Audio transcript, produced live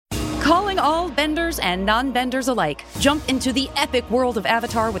Calling all benders and non-benders alike. Jump into the epic world of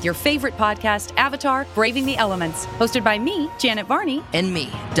Avatar with your favorite podcast, Avatar: Braving the Elements. Hosted by me, Janet Varney. And me,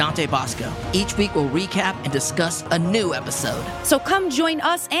 Dante Bosco. Each week we'll recap and discuss a new episode. So come join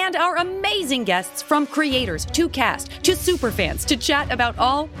us and our amazing guests, from creators to cast to superfans, to chat about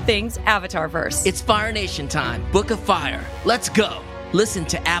all things Avatarverse. It's Fire Nation time. Book of Fire. Let's go. Listen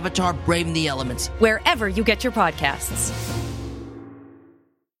to Avatar: Braving the Elements wherever you get your podcasts.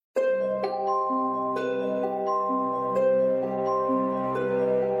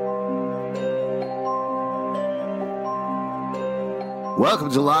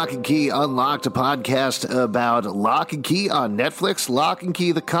 Welcome to Lock and Key Unlocked, a podcast about Lock and Key on Netflix, Lock and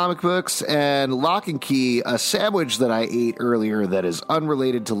Key the comic books, and Lock and Key, a sandwich that I ate earlier that is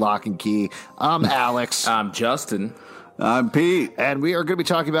unrelated to Lock and Key. I'm Alex. I'm Justin. I'm Pete. And we are going to be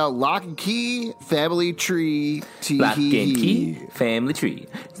talking about Lock and Key Family Tree. Lock and Key Family Tree.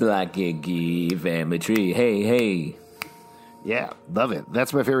 Lock and Key Family Tree. Hey, hey. Yeah, love it.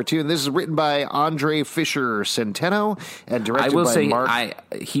 That's my favorite tune. This is written by Andre Fisher Centeno and directed by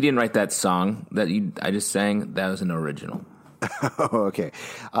Mark. He didn't write that song that I just sang. That was an original. Oh, okay.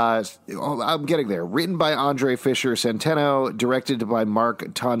 I'm getting there. Written by Andre Fisher Centeno, directed by Mark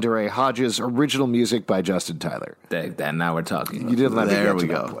Tondere Hodges, original music by Justin Tyler. That now we're talking. You didn't let me there get we to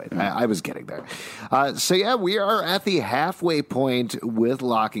go. that point. I was getting there. So yeah, we are at the halfway point with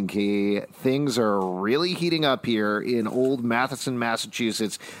Lock and Key. Things are really heating up here in old Matheson,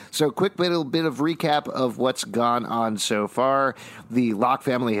 Massachusetts. So quick little bit of recap of what's gone on so far. The Locke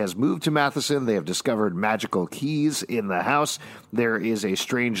family has moved to Matheson. They have discovered magical keys in the house. There is a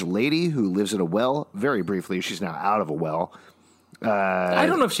strange lady who lives in a well. Very briefly, she's now out of a well. I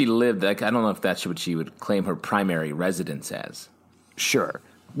don't know if she lived. I don't know if that's what she would claim her primary residence as. Sure.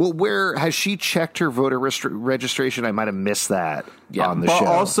 Well, where has she checked her voter registration? I might have missed that on the show. But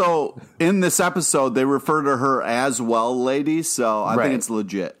also, in this episode, they refer to her as well, lady, so I think it's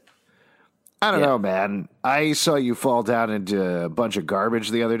legit. I don't know, man. I saw you fall down into a bunch of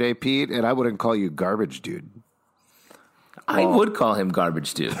garbage the other day, Pete, and I wouldn't call you garbage, dude. I would call him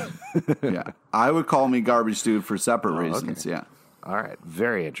garbage dude. Yeah, I would call me garbage dude for separate reasons, yeah. All right,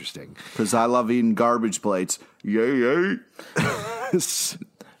 very interesting. Because I love eating garbage plates. Yay, yay.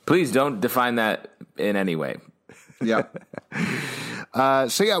 Please don't define that in any way. Yeah.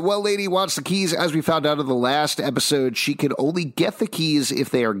 Well, lady wants the keys. As we found out in the last episode, she can only get the keys if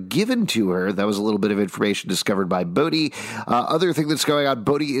they are given to her. That was a little bit of information discovered by Bodhi. Other thing that's going on,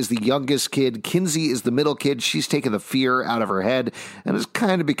 Bodhi is the youngest kid. Kinsey is the middle kid. She's taken the fear out of her head and has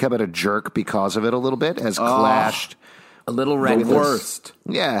kind of becoming a jerk because of it a little bit, has clashed. A little reckless. The worst.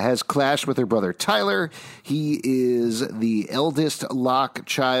 Yeah, has clashed with her brother Tyler. He is the eldest Locke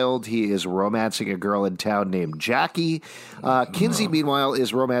child. He is romancing a girl in town named Jackie. Kinsey, meanwhile,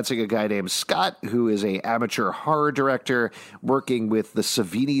 is romancing a guy named Scott, who is an amateur horror director working with the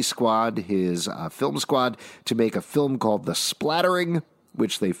Savini Squad, his film squad, to make a film called The Splattering,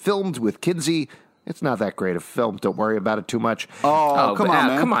 which they filmed with Kinsey. It's not that great a film. Don't worry about it too much. Oh, come on,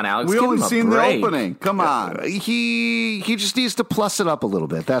 man. Come on, Alex. We Give only him a seen break. the opening. Come on. He just needs to plus it up a little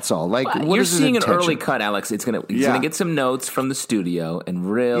bit. That's all. Like, what You're is his seeing an intention? early cut, Alex. He's gonna get some notes from the studio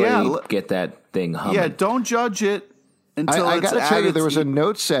and really get that thing humming. Yeah, don't judge it until I it's got to tell you, there was a added.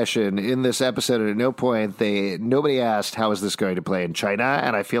 note session in this episode, and at no point nobody asked how is this going to play in China,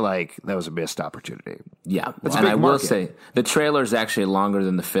 and I feel like that was a missed opportunity. Yeah, That's a and big I will market. say the trailer is actually longer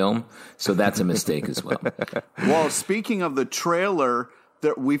than the film, so that's a mistake as well. Well, speaking of the trailer,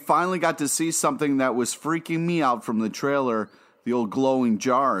 we finally got to see something that was freaking me out from the trailer. The old glowing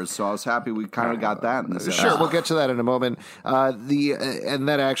jars, so I was happy we kind of got that in this episode. Sure, we'll get to that in a moment. And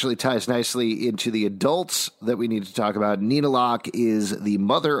that actually ties nicely into the adults that we need to talk about. Nina Locke is the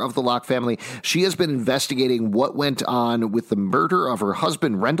mother of the Locke family. She has been investigating what went on with the murder of her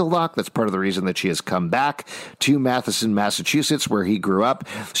husband, Rendell Locke. That's part of the reason that she has come back to Matheson, Massachusetts, where he grew up.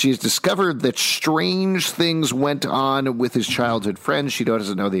 She has discovered that strange things went on with his childhood friends. She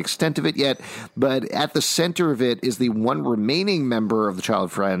doesn't know the extent of it yet, but at the center of it is the one remaining member of the child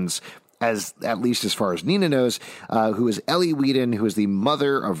friends, at least as far as Nina knows, who is Ellie Whedon, who is the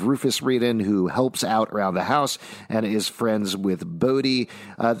mother of Rufus Whedon, who helps out around the house and is friends with Bodhi.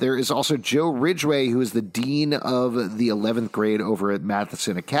 There is also Joe Ridgway, who is the dean of the 11th grade over at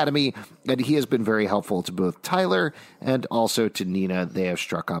Matheson Academy, and he has been very helpful to both Tyler and also to Nina. They have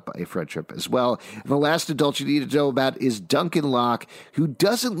struck up a friendship as well. And the last adult you need to know about is Duncan Locke, who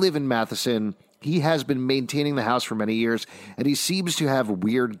doesn't live in Matheson. He has been maintaining the house for many years, and he seems to have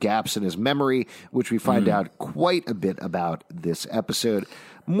weird gaps in his memory, which we find out quite a bit about this episode.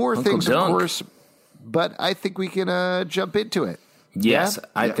 More Uncle things, Dunk. of course, but I think we can jump into it. Yes, Yeah?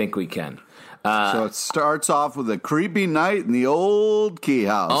 I think we can. So it starts off with a creepy night in the old key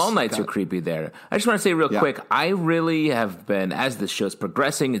house. All nights are creepy there. I just want to say real quick, I really have been, as the show's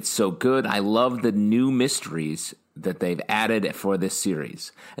progressing, it's so good. I love the new mysteries that they've added for this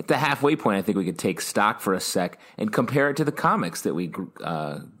series. At the halfway point, I think we could take stock for a sec and compare it to the comics that we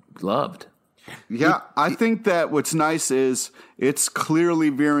loved. Yeah, I think that what's nice is it's clearly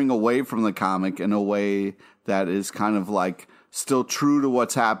veering away from the comic in a way that is kind of like still true to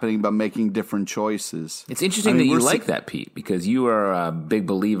what's happening, but making different choices. It's interesting that you like that, Pete, because you are a big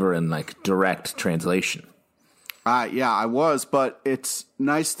believer in like direct translation. Yeah, I was, but it's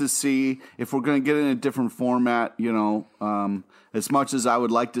nice to see if we're going to get in a different format, as much as I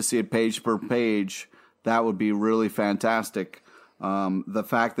would like to see it page per page, that would be really fantastic. The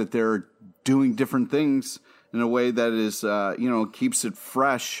fact that they're doing different things in a way that is, keeps it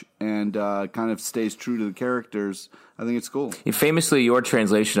fresh and kind of stays true to the characters, I think it's cool. Famously, your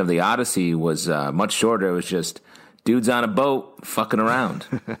translation of the Odyssey was much shorter. It was just dudes on a boat fucking around.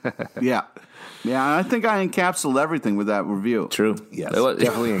 Yeah. Yeah, and I think I encapsulated everything with that review. True. Yes,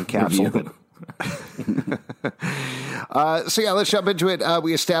 definitely encapsulated. Let's jump into it.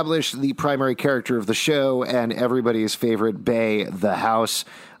 We established the primary character of the show and everybody's favorite bae, the house,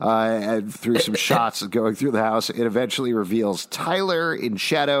 through some shots going through the house. It eventually reveals Tyler in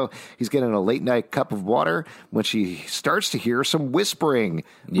shadow. He's getting a late night cup of water when she starts to hear some whispering,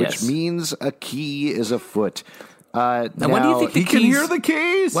 which means a key is afoot. Now, what do you think he can hear the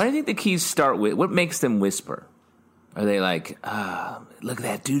keys? Why do you think the keys start with? What makes them whisper? Are they like, look at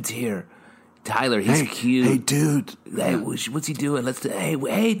that dude's here. Tyler, he's cute. Hey, dude. Hey, what's he doing?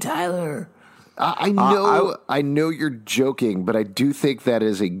 Hey, Tyler. I know you're joking, but I do think that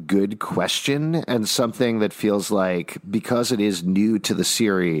is a good question and something that feels like, because it is new to the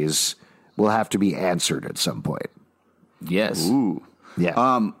series, will have to be answered at some point. Yes. Ooh.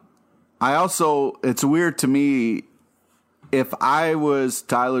 Yeah. It's weird to me, if I was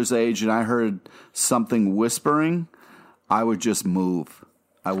Tyler's age and I heard something whispering, I would just move.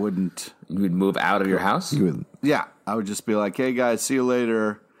 I wouldn't. You would move out of your house? Yeah. I would just be like, hey, guys, see you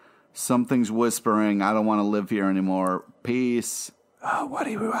later. Something's whispering. I don't want to live here anymore. Peace. Oh,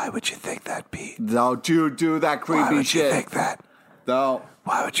 why would you think that, Pete? Don't you do that creepy shit. Why would you think that? No.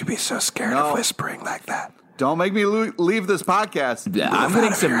 Why would you be so scared of whispering like that? Don't make me leave this podcast. I'm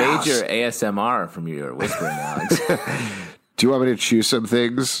getting some major ASMR from your whispering, Alex. Do you want me to chew some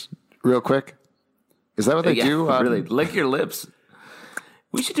things real quick? Is that what they do? Really, lick your lips.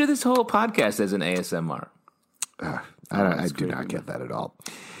 We should do this whole podcast as an ASMR. I do not get that at all.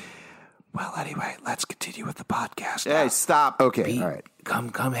 Well, anyway, let's continue with the podcast. Hey, stop. Okay, Pete, all right.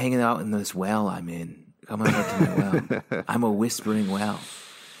 Come hanging out in this well I'm in. Come over to my well. I'm a whispering well.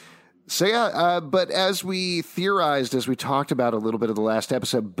 So, but as we theorized, as we talked about a little bit of the last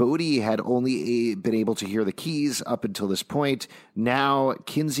episode, Bodhi had only been able to hear the keys up until this point. Now,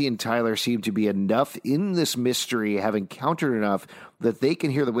 Kinsey and Tyler seem to be enough in this mystery, have encountered enough that they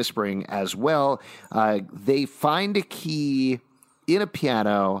can hear the whispering as well. They find a key in a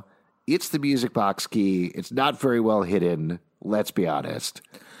piano. It's the music box key. It's not very well hidden. Let's be honest.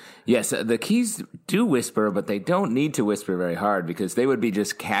 Yes, the keys do whisper, but they don't need to whisper very hard because they would be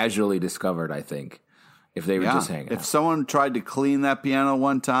just casually discovered, I think, if they were just hanging out. If someone tried to clean that piano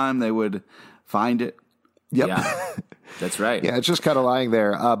one time, they would find it. Yep. Yeah, that's right. Yeah, it's just kind of lying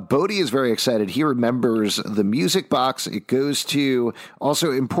there. Bodhi is very excited. He remembers the music box. It goes to,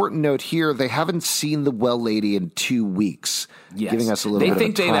 also important note here, they haven't seen the well lady in 2 weeks, giving us a little bit of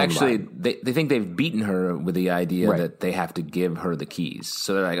a timeline. They think they've beaten her with the idea that they have to give her the keys.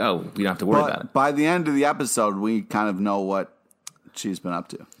 So they're like, oh, we don't have to worry about it. By the end of the episode, we kind of know what she's been up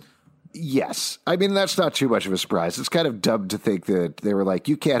to. Yes. I mean, that's not too much of a surprise. It's kind of dumb to think that they were like,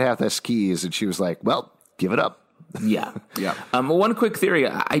 you can't have this keys. And she was like, well, give it up. Yeah. Yeah. One quick theory.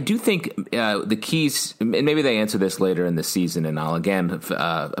 I do think the keys, and maybe they answer this later in the season, and I'll again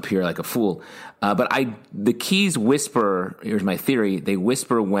appear like a fool. But the keys whisper, here's my theory, they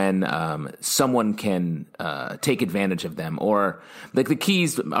whisper when someone can take advantage of them. Or like the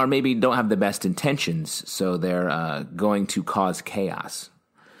keys are maybe don't have the best intentions, so they're going to cause chaos.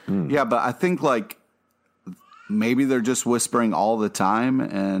 Yeah, but I think like maybe they're just whispering all the time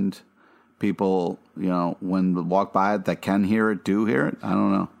and people, when they walk by it that can hear it, do hear it. I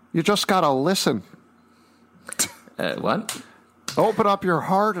don't know. You just got to listen. What? Open up your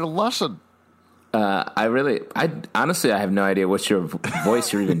heart and listen. I honestly, I have no idea what your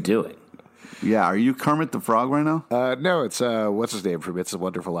voice you're even doing. Yeah, are you Kermit the Frog right now? No, it's, what's his name from It's a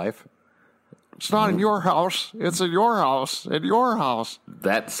Wonderful Life? It's not in your house. It's in your house. In your house.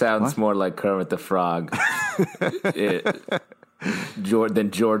 That sounds more like Kermit the Frog.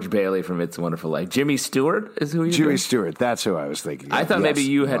 than George Bailey from It's a Wonderful Life. Jimmy Stewart is who you Jimmy Stewart, that's who I was thinking of. I thought maybe Yes.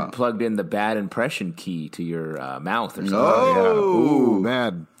 you had plugged in the bad impression key to your mouth or something. Ooh,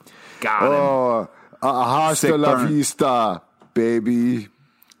 man. Got him. Oh, hasta Sick la burn. vista, baby.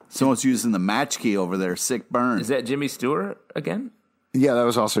 Someone's using the match key over there. Sick burn. Is that Jimmy Stewart again? Yeah, that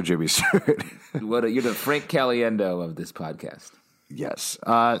was also Jimmy Stewart. You're the Frank Caliendo of this podcast. Yes.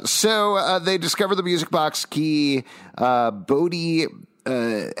 So they discover the music box key. Bodhi,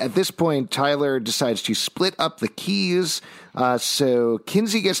 at this point, Tyler decides to split up the keys. So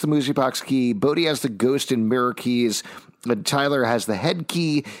Kinsey gets the music box key. Bodhi has the ghost and mirror keys. And Tyler has the head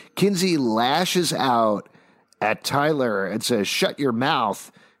key. Kinsey lashes out at Tyler and says, "Shut your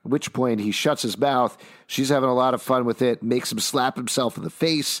mouth." At which point he shuts his mouth. She's having a lot of fun with it, makes him slap himself in the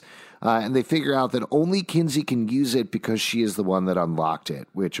face. And they figure out that only Kinsey can use it because she is the one that unlocked it,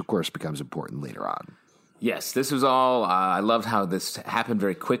 which, of course, becomes important later on. Yes, this was all. I loved how this happened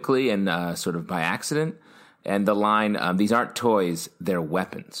very quickly and sort of by accident. And the line, "These aren't toys; they're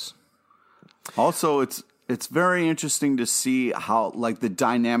weapons." Also, it's very interesting to see how, like, the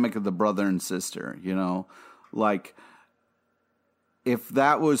dynamic of the brother and sister, you know? Like, if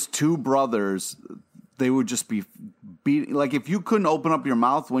that was two brothers, they would just be beating. Like, if you couldn't open up your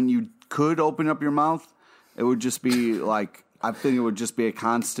mouth when you could open up your mouth, it would just be like, I think it would just be a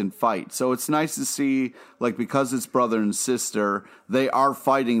constant fight. So it's nice to see, like, because it's brother and sister, they are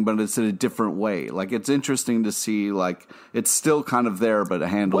fighting, but it's in a different way. Like, it's interesting to see, like, it's still kind of there, but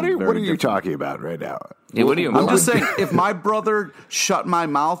handled very What are you different. talking about right now? Yeah, what do you? I'm just saying, if my brother shut my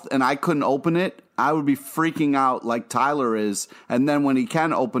mouth and I couldn't open it, I would be freaking out like Tyler is. And then when he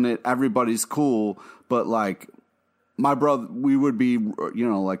can open it, everybody's cool. But, like, my brother, we would be, you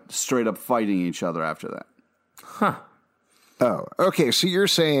know, like, straight up fighting each other after that. Oh, okay. So you're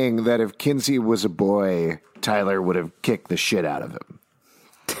saying that if Kinsey was a boy, Tyler would have kicked the shit out of him.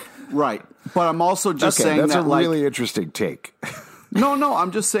 Right. But I'm also just Okay, saying that's that, a like, really interesting take. No,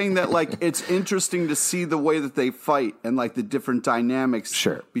 I'm just saying that, like, it's interesting to see the way that they fight and, like, the different dynamics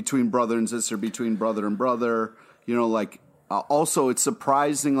Sure. between brother and sister, between brother and brother. You know, like, also it's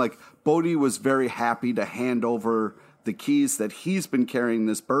surprising, like, Bodhi was very happy to hand over the keys that he's been carrying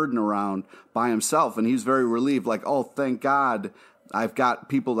this burden around by himself. And he's very relieved, like, oh, thank God I've got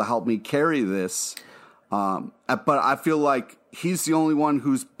people to help me carry this. But I feel like he's the only one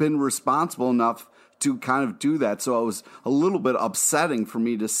who's been responsible enough to kind of do that. So it was a little bit upsetting for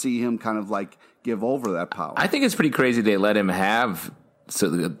me to see him kind of, like, give over that power. I think it's pretty crazy they let him have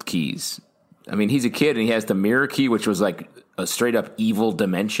the keys. I mean, he's a kid and he has the mirror key, which was like a straight up evil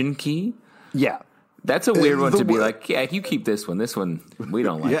dimension key. Yeah. That's a weird one the to be wo- like, yeah, you keep this one. This one, we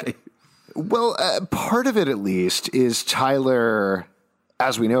don't like it. Well, part of it, at least, is Tyler,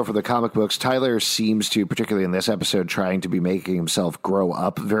 as we know from the comic books, Tyler seems to, particularly in this episode, trying to be making himself grow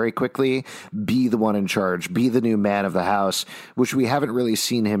up very quickly, be the one in charge, be the new man of the house, which we haven't really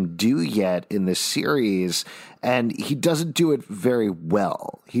seen him do yet in this series. And he doesn't do it very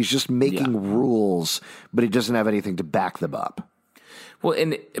well. He's just making rules, but he doesn't have anything to back them up. Well,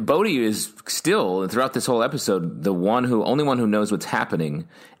 and Bodhi is still throughout this whole episode the only one who knows what's happening,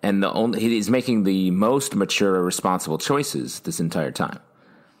 and he's making the most mature, responsible choices this entire time.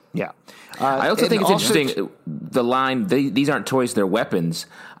 Yeah. I also think it's interesting the line "these aren't toys, they're weapons."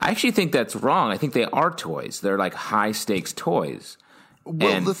 I actually think that's wrong. I think they are toys. They're like high stakes toys.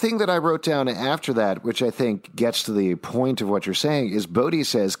 Well, the thing that I wrote down after that, which I think gets to the point of what you're saying, is Bodhi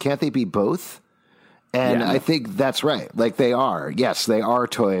says, "Can't they be both?" And I think that's right. Like, they are. Yes, they are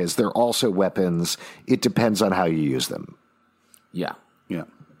toys. They're also weapons. It depends on how you use them. Yeah.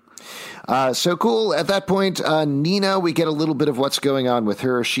 So cool. At that point, Nina, we get a little bit of what's going on with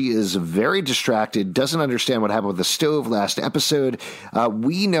her. She is very distracted, doesn't understand what happened with the stove last episode.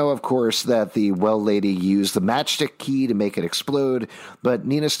 We know, of course, that the well lady used the matchstick key to make it explode, but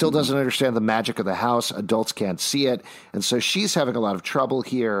Nina still doesn't understand the magic of the house. Adults can't see it. And so she's having a lot of trouble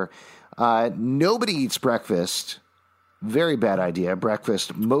here. Nobody eats breakfast. Very bad idea.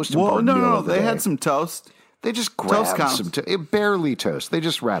 Breakfast, most important meal of the They day. had some toast. They just grabbed counts. some barely toast. They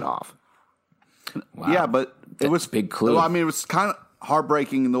just ran off. Wow. Yeah, but That's it was a big clue. Well, I mean, it was kind of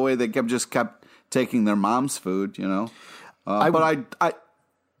heartbreaking in the way they kept taking their mom's food, you know. I'm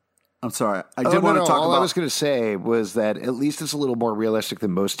sorry. I did want to talk All about. I was going to say was that at least it's a little more realistic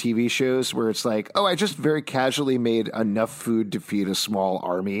than most TV shows, where it's like, oh, I just very casually made enough food to feed a small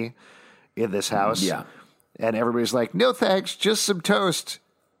army in this house. Yeah. And everybody's like, no thanks, just some toast.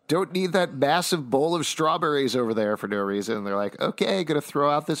 Don't need that massive bowl of strawberries over there for no reason. And they're like, okay, going to throw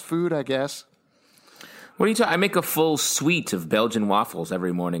out this food, I guess. What are you talking? I make a full suite of Belgian waffles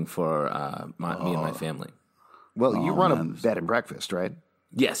every morning for me and my family. Well, you run a man. bed and breakfast, right?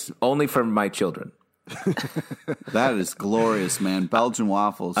 Yes, only for my children. That is glorious, man. Belgian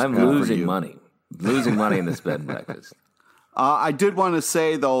waffles. I'm good for losing you. money. Losing money in this bed and breakfast. I did want to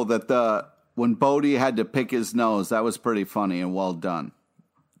say, though, that when Bodhi had to pick his nose, that was pretty funny and well done.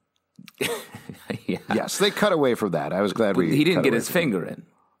 Yeah. Yes, they cut away from that. I was glad He didn't cut get away his from finger in.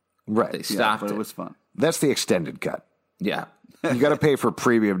 that. Right. They stopped but it. it was fun. That's the extended cut. Yeah. You got to pay for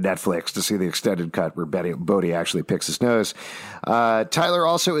premium Netflix to see the extended cut where Bodhi actually picks his nose. Tyler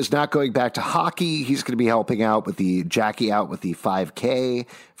also is not going back to hockey. He's going to be helping out with Jackie out with the 5K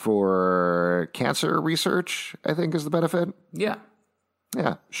for cancer research, I think is the benefit. Yeah.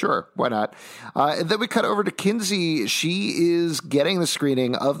 Yeah, sure. Why not? And then we cut over to Kinsey. She is getting the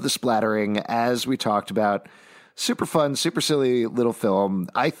screening of The Splattering, as we talked about. Super fun, super silly little film.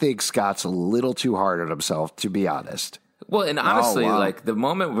 I think Scott's a little too hard on himself, to be honest. Well, and honestly, wow. like the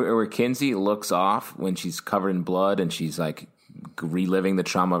moment where Kinsey looks off when she's covered in blood and she's like reliving the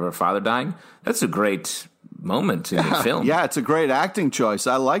trauma of her father dying, that's a great moment in the film. Yeah, it's a great acting choice.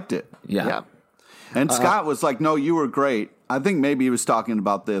 I liked it. Yeah. And Scott was like, no, you were great. I think maybe he was talking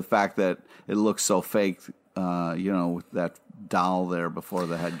about the fact that it looks so fake, with that doll there before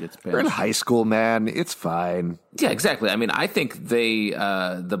the head gets We're in pinched. high school, man. It's fine. Yeah, exactly. I mean, I think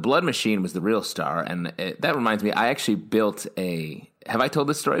the Blood Machine was the real star, and that reminds me, I actually built have I told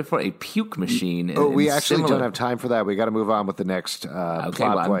this story before? A puke machine. We actually don't have time for that. We got to move on with the next plot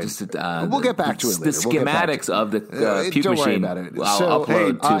point. We'll get back to it later. The schematics of the puke don't worry machine. about it. I'll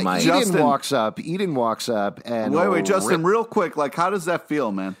upload to my. Eden walks up, and Wait, Justin, real quick, like, how does that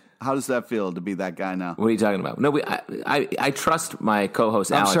feel, man? How does that feel to be that guy now? What are you talking about? No, I trust my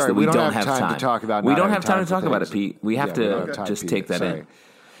co-host Alex sorry, that we we don't have time to talk about. We not don't having have time to for talk about it, things. Pete. We have we don't to have time, just Pete. take that Sorry. in.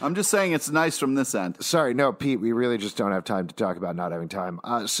 I'm just saying it's nice from this end. Sorry, no, Pete, we really just don't have time to talk about not having time.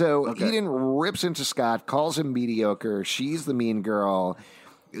 Okay. Eden rips into Scott, calls him mediocre. She's the mean girl,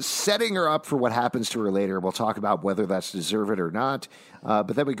 setting her up for what happens to her later. We'll talk about whether that's deserved or not. But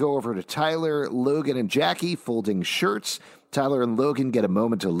then we go over to Tyler, Logan, and Jackie folding shirts. Tyler and Logan get a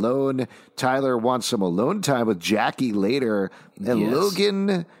moment alone. Tyler wants some alone time with Jackie later, and Yes.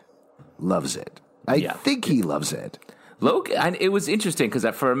 Logan loves it. I Yeah. think he loves it. Logan, and it was interesting because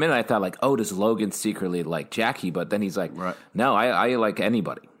for a minute I thought like, oh, does Logan secretly like Jackie? But then he's like, Right. no, I like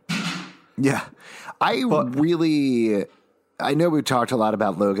anybody. Yeah. I know we've talked a lot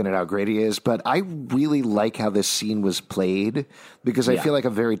about Logan and how great he is, but I really like how this scene was played because I Yeah. feel like a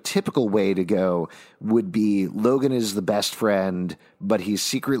very typical way to go would be Logan is the best friend, but he's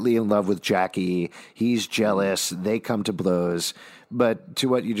secretly in love with Jackie. He's jealous. They come to blows. But to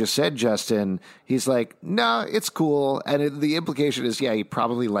what you just said, Justin, he's like, no, it's cool. And the implication is, yeah, he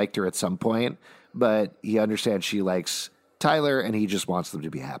probably liked her at some point, but he understands she likes Tyler and he just wants them to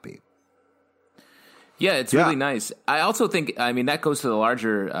be happy. Yeah, it's really nice. I also think, I mean, that goes to the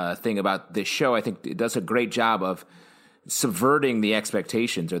larger thing about this show. I think it does a great job of subverting the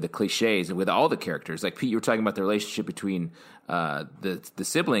expectations or the cliches with all the characters. Like Pete, you were talking about the relationship between the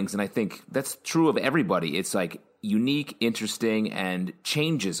siblings, and I think that's true of everybody. It's like unique, interesting, and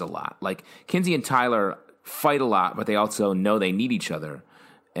changes a lot. Like Kinsey and Tyler fight a lot, but they also know they need each other,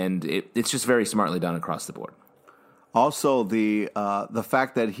 and it's just very smartly done across the board. Also, the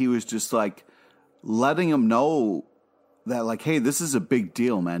fact that he was just like letting him know that, like, hey, this is a big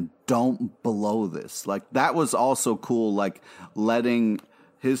deal, man. Don't blow this. Like, that was also cool. Like, letting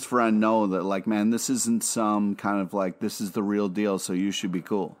his friend know that, like, man, this isn't some kind of like, this is the real deal, so you should be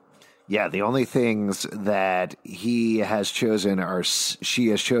cool. Yeah, the only things that she has chosen are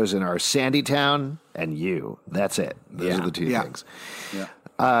Sandytown and you. That's it. Those are the two things.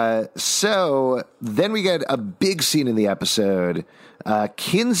 Yeah. So then we get a big scene in the episode.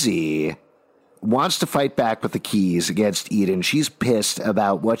 Kinsey wants to fight back with the keys against Eden. She's pissed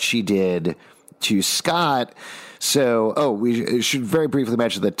about what she did to Scott. So, we should very briefly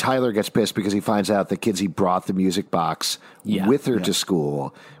mention that Tyler gets pissed because he finds out that Kinsey brought the music box with her to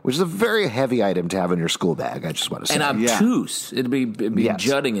school, which is a very heavy item to have in your school bag, I just want to say. And obtuse. It'd be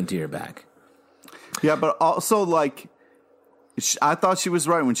jutting into your back. Yeah, but also, like, I thought she was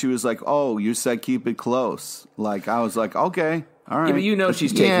right when she was like, oh, you said keep it close. Like, I was like, okay, all right. Yeah, but you know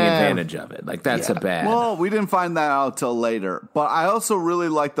she's taking advantage of it. Like, that's a bad. Well, we didn't find that out till later. But I also really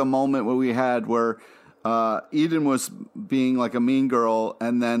liked the moment where we had where Eden was being like a mean girl,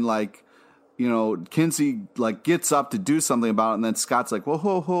 and then like, you know, Kinsey like gets up to do something about it, and then Scott's like,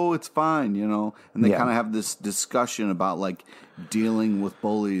 whoa, it's fine, you know, and they kind of have this discussion about like dealing with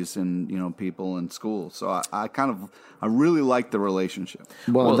bullies and, you know, people in school. So I really like the relationship.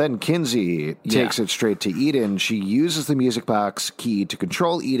 Well, then Kinsey takes it straight to Eden. She uses the music box key to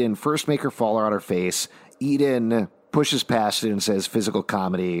control Eden, first make her fall on her face. Eden pushes past it and says physical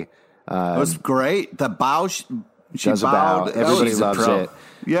comedy. It was great. The bow, she Does a bow. bowed. Everybody She's a loves pro. it.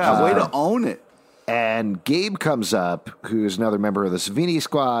 Yeah, way to own it. And Gabe comes up, who's another member of the Savini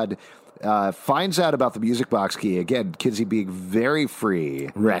squad, finds out about the music box key. Again, Kinsey being very free.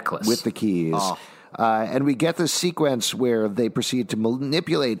 Reckless. With the keys. And we get this sequence where they proceed to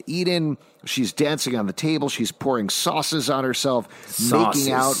manipulate Eden. She's dancing on the table. She's pouring sauces on herself,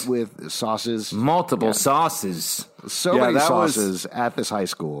 making out with sauces. Multiple sauces. So many sauces at this high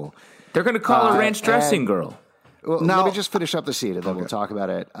school. They're going to call her Ranch Dressing Girl. Well, let me just finish up the scene, and then we'll talk about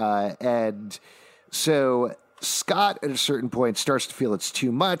it. And so Scott, at a certain point, starts to feel it's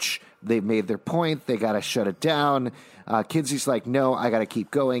too much. They've made their point. They got to shut it down. Kinsey's like, no, I got to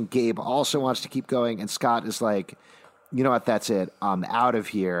keep going. Gabe also wants to keep going. And Scott is like, you know what? That's it. I'm out of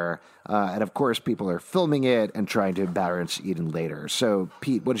here. And, of course, people are filming it and trying to embarrass Eden later. So,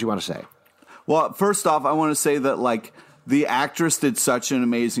 Pete, what did you want to say? Well, first off, I want to say that, like, the actress did such an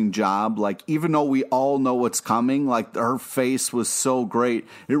amazing job. Like, even though we all know what's coming, like, her face was so great.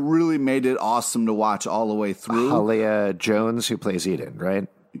 It really made it awesome to watch all the way through. Halia Jones, who plays Eden, right?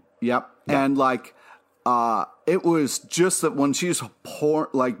 Yep. And, like, it was just that when she's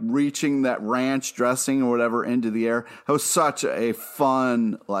reaching that ranch dressing or whatever into the air, it was such a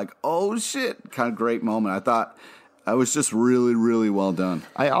fun, like, oh, shit, kind of great moment. I thought it was just really, really well done.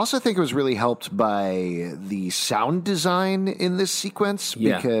 I also think it was really helped by the sound design in this sequence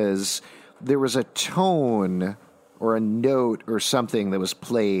because there was a tone or a note or something that was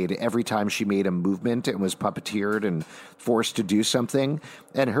played every time she made a movement and was puppeteered and forced to do something.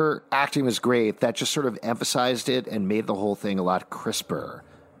 And her acting was great. That just sort of emphasized it and made the whole thing a lot crisper,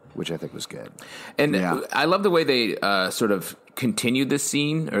 which I think was good. And I love the way they sort of continued this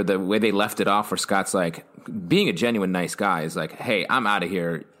scene, or the way they left it off, where Scott's like, being a genuine nice guy is like, hey, I'm out of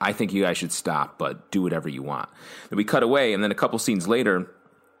here. I think you guys should stop, but do whatever you want. And we cut away, and then a couple scenes later,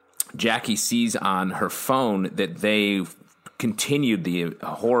 Jackie sees on her phone that they continued the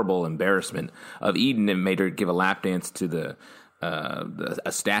horrible embarrassment of Eden and made her give a lap dance to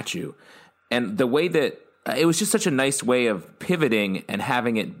a statue. And the way that it was just such a nice way of pivoting and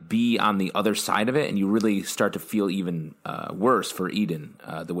having it be on the other side of it, and you really start to feel even worse for Eden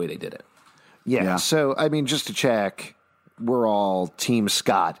the way they did it. Yeah. So, I mean, just to check, we're all Team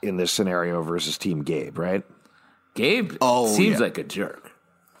Scott in this scenario versus Team Gabe, right? Gabe seems like a jerk.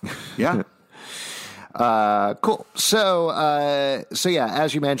 Yeah. Cool. So yeah,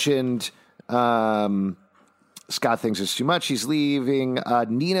 as you mentioned, Scott thinks it's too much. He's leaving.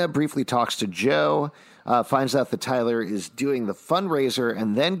 Nina briefly talks to Joe, finds out that Tyler is doing the fundraiser,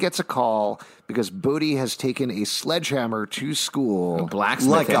 and then gets a call because Bodhi has taken a sledgehammer to school. A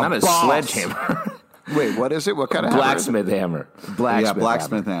blacksmith hammer, not a sledgehammer. Wait, what is it? What kind of blacksmith hammer?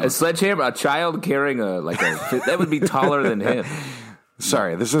 Blacksmith hammer. A sledgehammer. A child carrying that would be taller than him.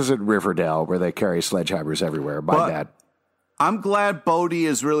 Sorry, this isn't Riverdale where they carry sledgehammers everywhere. My bad. I'm glad Bodhi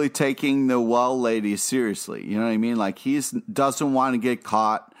is really taking the well lady seriously. You know what I mean? Like, he doesn't want to get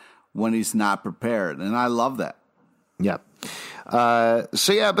caught when he's not prepared. And I love that. Yeah. But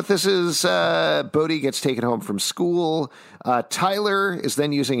this is Bodhi gets taken home from school. Tyler is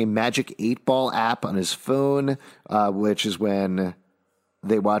then using a Magic 8-Ball app on his phone, which is when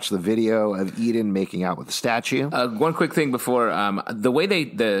they watch the video of Eden making out with the statue. One quick thing before the way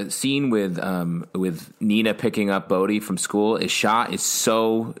the scene with Nina picking up Bodhi from school is shot is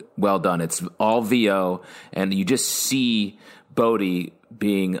so well done. It's all VO, and you just see Bodhi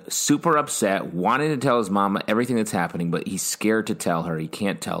being super upset, wanting to tell his mom everything that's happening, but he's scared to tell her. He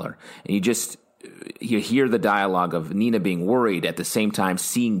can't tell her, and you hear the dialogue of Nina being worried at the same time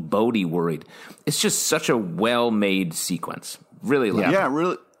seeing Bodhi worried. It's just such a well-made sequence. Really love it. Yeah,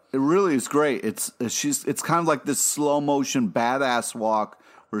 really, it really is great. It's kind of like this slow motion badass walk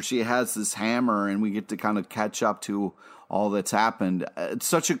where she has this hammer, and we get to kind of catch up to all that's happened. It's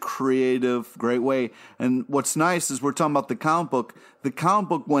such a creative, great way. And what's nice is we're talking about the comic book. The comic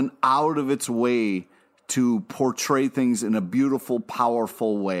book went out of its way to portray things in a beautiful,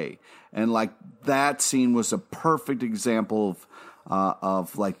 powerful way, and like that scene was a perfect example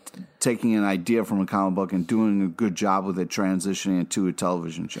of like taking an idea from a comic book and doing a good job with it, transitioning it to a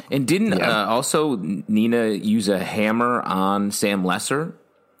television show. And didn't also Nina use a hammer on Sam Lesser?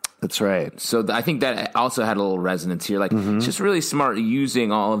 That's right. So I think that also had a little resonance here. Like, it's just really smart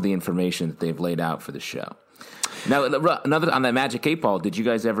using all of the information that they've laid out for the show. Now, another on that Magic 8-Ball, did you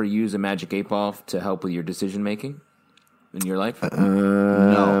guys ever use a Magic 8-Ball to help with your decision making in your life?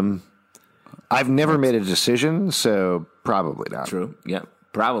 No. I've never made a decision, so probably not. True. Yeah,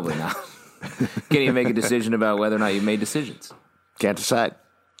 probably not. Can't even make a decision about whether or not you've made decisions. Can't decide.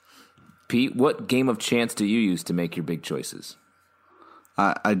 Pete, what game of chance do you use to make your big choices?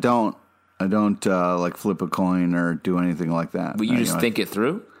 I don't like flip a coin or do anything like that. But you just think it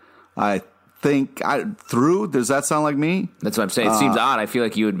through? I think through. Does that sound like me? That's what I'm saying. It seems odd. I feel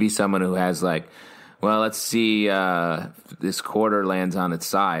like you would be someone who has like, well, let's see, this quarter lands on its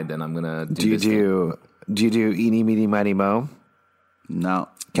side, then I'm gonna do this. Do you do eeny, meeny, miny, mo? No.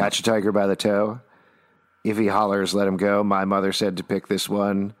 Catch a tiger by the toe. If he hollers, let him go. My mother said to pick this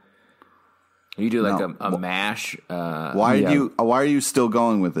one. You do like a mash. Why are you still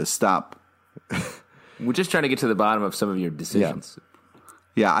going with this? Stop. We're just trying to get to the bottom of some of your decisions.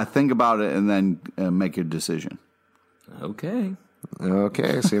 Yeah, I think about it and then make a decision. Okay,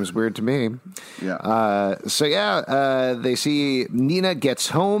 seems weird to me. Yeah. They see Nina gets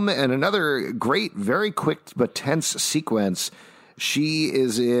home, and another great, very quick but tense sequence. She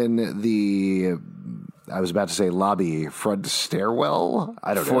is in the, I was about to say lobby, front stairwell.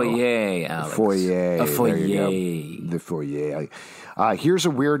 I don't know. Foyer, Alex. Foyer. A foyer. The foyer. Here's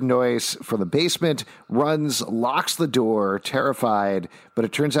a weird noise from the basement. Runs, locks the door, terrified. But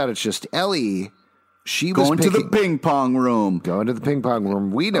it turns out it's just Ellie. She was going to the ping pong room. Going to the ping pong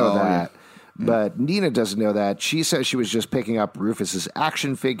room. We know that. Yeah. But Nina doesn't know that. She says she was just picking up Rufus's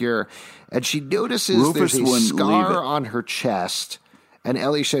action figure, and she notices there's a scar on her chest, and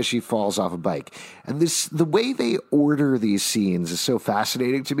Ellie says she falls off a bike. And the way they order these scenes is so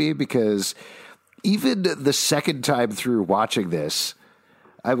fascinating to me, because even the second time through watching this,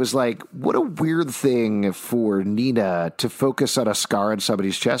 I was like, what a weird thing for Nina to focus on a scar on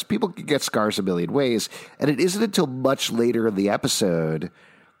somebody's chest. People can get scars a million ways, and it isn't until much later in the episode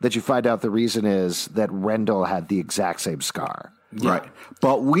that you find out the reason is that Rendell had the exact same scar. Yeah. Right.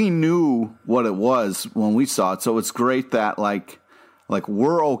 But we knew what it was when we saw it, so it's great that like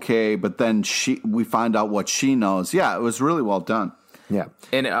we're okay, but then we find out what she knows. Yeah, it was really well done. Yeah.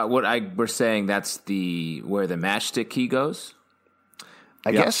 And we're saying that's where the matchstick key goes?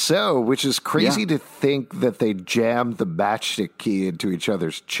 I guess so, which is crazy to think that they jammed the matchstick key into each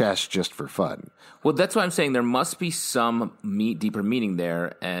other's chest just for fun. Well, that's why I'm saying there must be some deeper meaning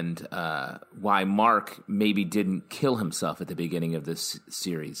there, and why Mark maybe didn't kill himself at the beginning of this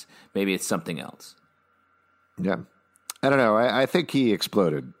series. Maybe it's something else. Yeah. I don't know. I think he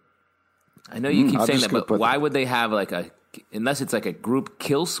exploded. I know you keep saying that, but why would they have unless it's like a group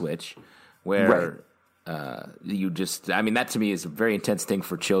kill switch where... Right. That to me is a very intense thing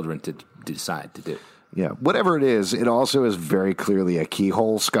for children to decide to do. Yeah, whatever it is was very clearly a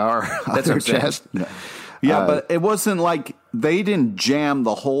keyhole scar on their chest. Yeah, but it wasn't like they didn't jam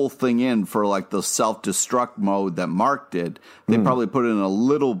the whole thing in for like the self-destruct mode that Mark did. They probably put in a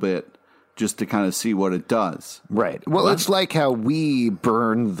little bit just to kind of see what it does. Right. Well, it's like how we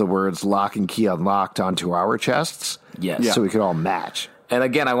burn the words lock and key unlocked onto our chests. Yes. Yeah. So we could all match. And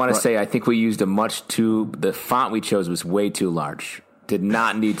again, I want to say, I think we used the font we chose was way too large. Did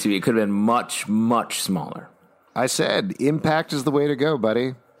not need to be. It could have been much, much smaller. I said, impact is the way to go,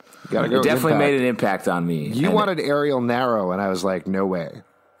 buddy. Gotta go. It definitely made an impact on me. You wanted Arial narrow, and I was like, no way.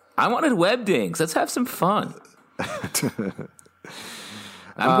 I wanted Webdings. Let's have some fun.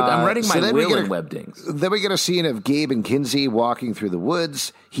 I'm writing my will in Webdings. Then we get a scene of Gabe and Kinsey walking through the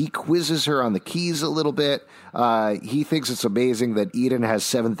woods. He quizzes her on the keys a little bit. He thinks it's amazing that Eden has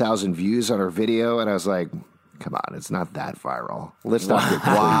 7,000 views on her video, and I was like, come on, it's not that viral. Let's not get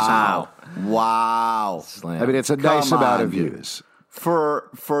crazy. Wow. I mean, it's a nice amount of views. For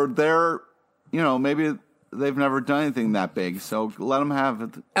their, maybe they've never done anything that big, so let them have it.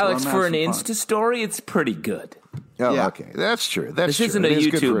 Alex, for an Insta story, it's pretty good. Oh, yeah. Okay. That's true. This isn't a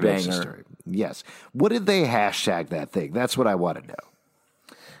YouTube banger. Yes. What did they hashtag that thing? That's what I want to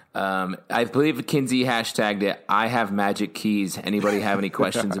know. I believe Kinsey hashtagged it, I have magic keys. Anybody have any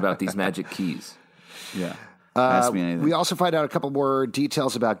questions about these magic keys? Yeah. Ask me anything. We also find out a couple more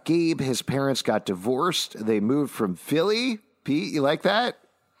details about Gabe. His parents got divorced. They moved from Philly. Pete, you like that?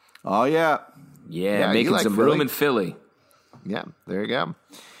 Oh, yeah. Yeah, making some room in Philly. Yeah, there you go.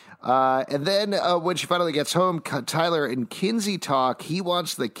 And then when she finally gets home, Tyler and Kinsey talk. He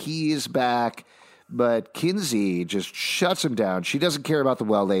wants the keys back, but Kinsey just shuts him down. She doesn't care about the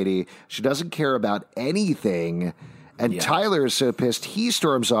well lady. She doesn't care about anything. And Tyler is so pissed, he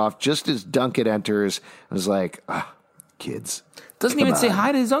storms off just as Duncan enters and is like, kids. Doesn't even say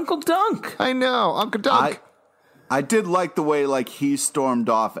hi to his Uncle Dunk. I know, Uncle Dunk. I did like the way he stormed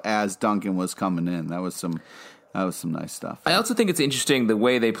off as Duncan was coming in. That was some nice stuff. I also think it's interesting the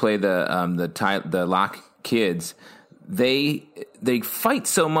way they play the Locke kids. They fight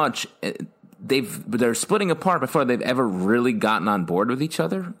so much. They're splitting apart before they've ever really gotten on board with each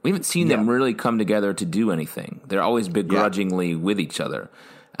other. We haven't seen them really come together to do anything. They're always begrudgingly with each other.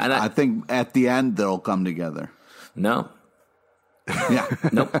 And I think at the end they'll come together. No. Yeah.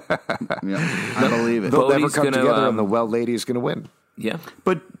 Nope. Yeah, I believe it. They'll never Bodhi's come gonna, together, and the well lady's going to win. Yeah.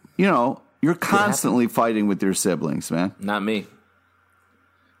 But, you're constantly fighting with your siblings, man. Not me.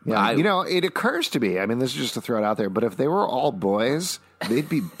 Yeah, it occurs to me. I mean, this is just to throw it out there, but if they were all boys, they'd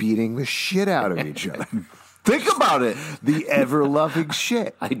be beating the shit out of each other. Think about it. The ever-loving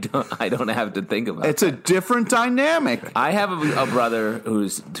shit. I don't have to think about it. It's a different dynamic. I have a brother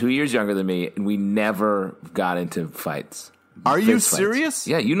who's 2 years younger than me, and we never got into fights. Are you Fist fights. serious?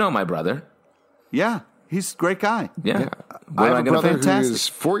 Yeah, you know my brother. Yeah. He's a great guy. Yeah. I have a brother fantastic. who's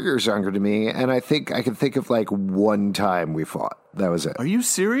 4 years younger to me, and I think I can think of like one time we fought. That was it. Are you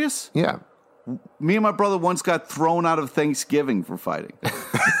serious? Yeah. Me and my brother once got thrown out of Thanksgiving for fighting.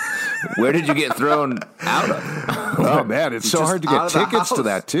 Where did you get thrown out of? Oh, man, it's so Just hard to out get of the tickets to house.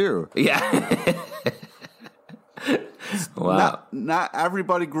 that, too. Yeah. Wow. Not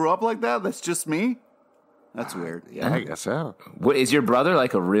everybody grew up like that. That's just me. That's weird. Yeah, I guess so. What, is your brother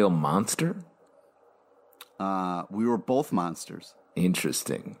like a real monster? We were both monsters.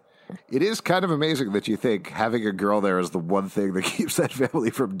 Interesting. It is kind of amazing that you think having a girl there is the one thing that keeps that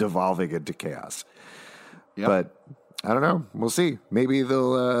family from devolving into chaos. Yep. But I don't know. We'll see. Maybe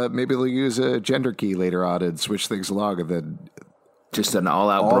they'll use a gender key later on and switch things along, and then Just an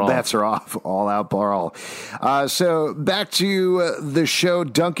all-out all brawl. bets are off. All out brawl. So back to the show.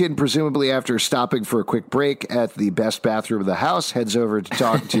 Duncan, presumably after stopping for a quick break at the best bathroom of the house, heads over to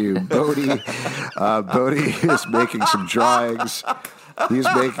talk to Bodhi. Bodhi is making some drawings. He's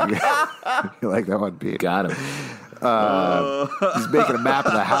making you like that one, Pete? Got him. He's making a map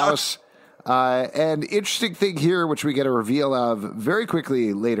of the house. And interesting thing here, which we get a reveal of very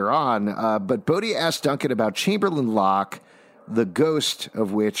quickly later on, but Bodhi asked Duncan about Chamberlain Locke, the ghost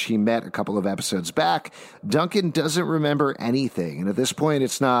of which he met a couple of episodes back. Duncan doesn't remember anything, and at this point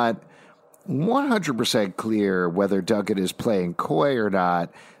it's not 100% clear whether Duncan is playing coy or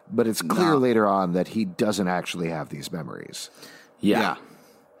not, but it's clear later on that he doesn't actually have these memories. Yeah.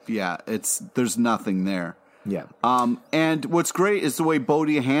 Yeah. There's nothing there. Yeah. And what's great is the way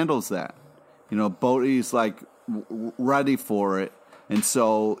Bodhi handles that. Bodhi's like ready for it. And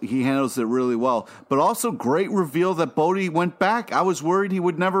so he handles it really well. But also great reveal that Bodhi went back. I was worried he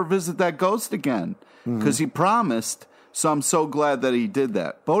would never visit that ghost again because he promised. So I'm so glad that he did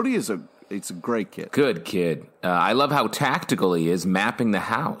that. Bodhi is a great kid. Good kid. I love how tactical he is mapping the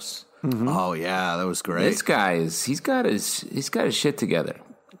house. Mm-hmm. Oh yeah, that was great. This guy he's got his shit together.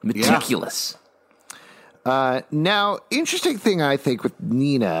 Meticulous. Now, interesting thing I think with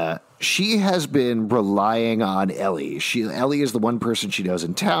Nina, she has been relying on Ellie. Ellie is the one person she knows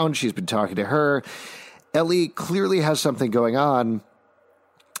in town. She's been talking to her. Ellie clearly has something going on.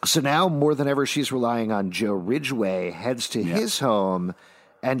 So now, more than ever, she's relying on Joe Ridgway, heads to his home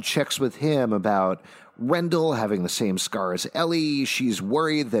and checks with him about Rendell having the same scar as Ellie. She's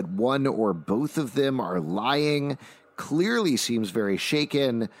worried that one or both of them are lying. Clearly seems very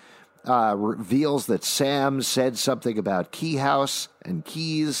shaken. Reveals that Sam said something about Key House and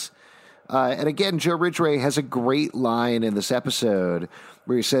keys. And again, Joe Ridgway has a great line in this episode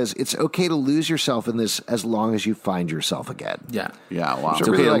where he says, it's okay to lose yourself in this as long as you find yourself again. Yeah. Yeah, wow. It's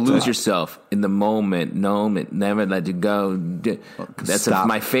okay to lose yourself in the moment, never let you go. That's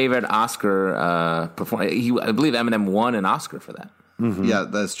my favorite Oscar performance. I believe Eminem won an Oscar for that. Mm-hmm. Yeah,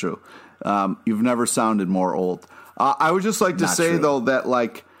 that's true. You've never sounded more old. I would just like to say, though, that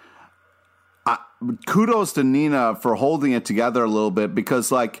kudos to Nina for holding it together a little bit,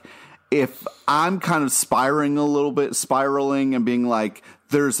 because if I'm kind of spiraling and being like,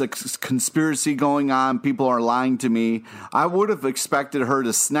 there's a conspiracy going on, people are lying to me, I would have expected her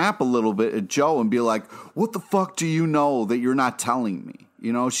to snap a little bit at Joe and be like, what the fuck do you know that you're not telling me?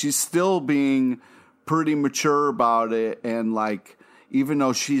 She's still being pretty mature about it, and even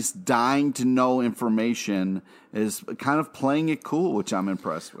though she's dying to know information, is kind of playing it cool, which I'm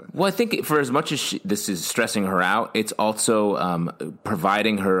impressed with. Well, I think for as much as this is stressing her out, it's also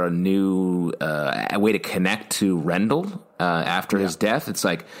providing her a new way to connect to Rendell after his death. It's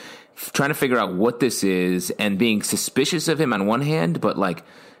like trying to figure out what this is and being suspicious of him on one hand, but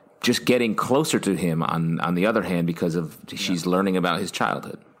just getting closer to him on the other hand because of she's learning about his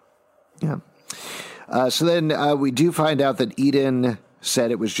childhood. Yeah. So then we do find out that Eden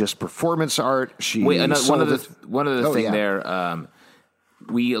said it was just performance art. One other thing there.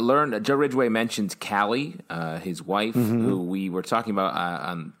 We learned Joe Ridgway mentions Callie, his wife, who we were talking about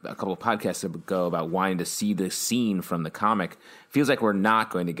on a couple of podcasts ago about wanting to see the scene from the comic. Feels like we're not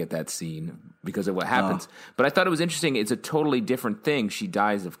going to get that scene because of what happens. But I thought it was interesting. It's a totally different thing. She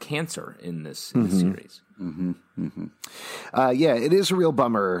dies of cancer in this series. Yeah, it is a real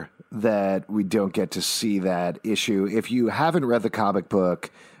bummer that we don't get to see that issue. If you haven't read the comic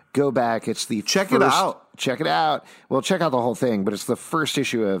book, go back. It's the Check it out. Check it out. Well, check out the whole thing, but it's the first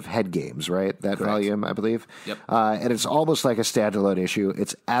issue of Head Games, right? That volume, I believe. Yep. And it's almost like a standalone issue.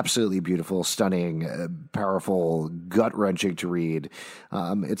 It's absolutely beautiful, stunning, powerful, gut-wrenching to read.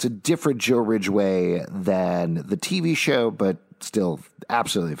 It's a different Joe Ridgway than the TV show, but still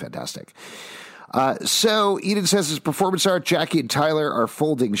absolutely fantastic. So Eden says his performance art, Jackie and Tyler are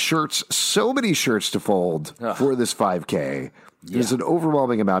folding shirts. So many shirts to fold for this 5K. There's an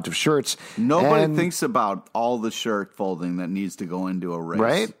overwhelming amount of shirts. Nobody thinks about all the shirt folding that needs to go into a race.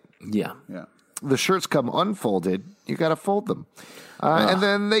 Right? Yeah. The shirts come unfolded. You got to fold them. And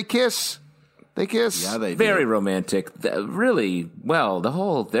then they kiss. They kiss. Yeah, they Very do. romantic. Really, well,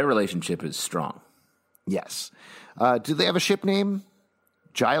 their relationship is strong. Yes. Do they have a ship name?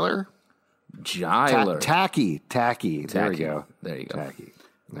 Giler? Giler. Tacky. There we Tacky. go. There you go. Tacky.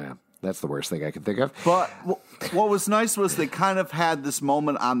 Yeah. That's the worst thing I can think of. But what was nice was they kind of had this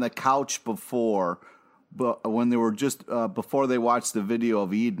moment on the couch before, but when they were just before they watched the video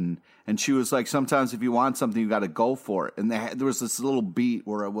of Eden, and she was like, "Sometimes if you want something, you got to go for it." And there was this little beat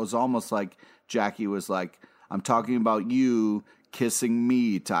where it was almost like Jackie was like, "I'm talking about you kissing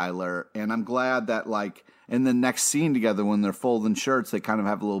me, Tyler," and I'm glad that like in the next scene together when they're folding shirts, they kind of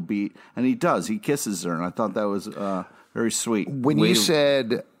have a little beat, and he kisses her, and I thought that was very sweet. When you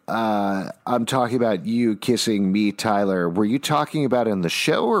said, I'm talking about you kissing me, Tyler, were you talking about it in the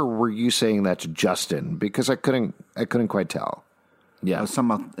show, or were you saying that to Justin? Because I couldn't quite tell. Yeah. I was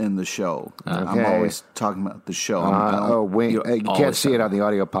talking about in the show. I'm Okay. always talking about the show. Wink. You can't always see it on the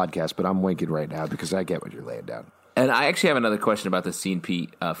audio podcast, but I'm winking right now because I get what you're laying down. And I actually have another question about the scene,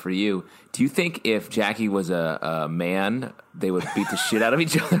 Pete, for you. Do you think if Jackie was a man, they would beat the shit out of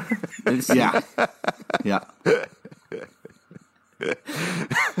each other? Yeah. Yeah.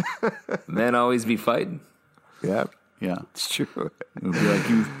 Men always be fighting. Yeah, Yeah. it's true. It would be like,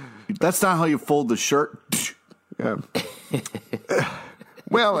 that's not how you fold the shirt. Yeah.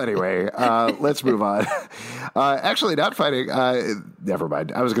 Well, anyway, let's move on. Actually, not fighting. Never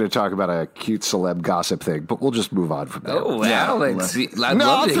mind. I was going to talk about a cute celeb gossip thing, but we'll just move on from there. Oh, Yeah. Alex. I'd No, love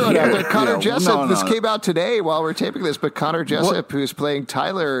I'll to throw it out hear there. it. Connor Yeah, Jessup. no, This no. came out today while we're taping this, but Connor Jessup, who's playing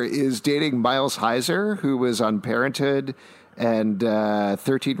Tyler, is dating Miles Heiser, who was on Parenthood and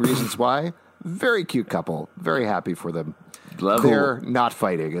 13 Reasons Why. Very cute couple. Very happy for them. Love They're not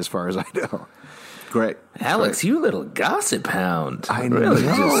fighting, as far as I know. Great. Alex, you little gossip hound. I really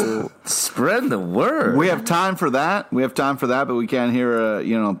know. just spread the word. We have time for that. But we can't hear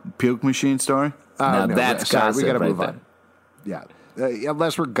a puke machine story. Now No, that's sorry, gossip we got to right move there. on. Yeah.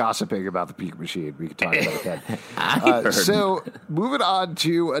 Unless we're gossiping about the peak machine, we can talk about it then. I heard. So, moving on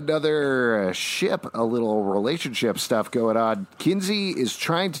to another ship, a little relationship stuff going on. Kinsey is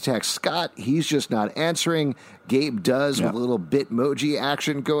trying to text Scott. He's just not answering. Gabe does with a little Bitmoji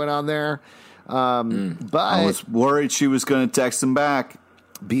action going on there. But I was worried she was going to text him back.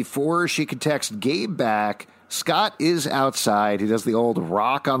 before she could text Gabe back, Scott is outside. He does the old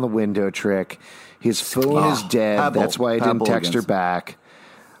rock on the window trick. His phone is dead. Pebble. That's why I didn't Pebble text her against- back.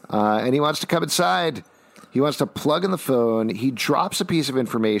 And he wants to come inside. He wants to plug in the phone. He drops a piece of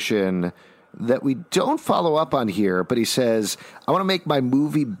information that we don't follow up on here, but he says, I want to make my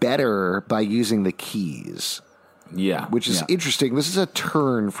movie better by using the keys, Yeah. which is interesting. This is a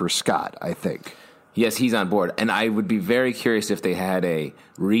turn for Scott, I think. Yes, he's on board. And I would be very curious if they had a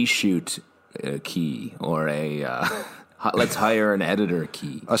reshoot key or a let's hire an editor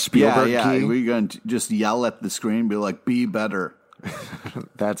key. A Spielberg key. We're going to just yell at the screen, be like, "Be better."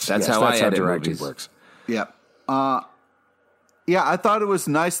 That's how I edit directing movies. works. Yeah. Yeah, I thought it was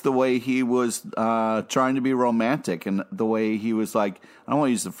nice the way he was trying to be romantic and the way he was like, I don't want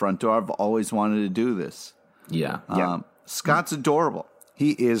to use the front door. I've always wanted to do this. Yeah. Scott's adorable.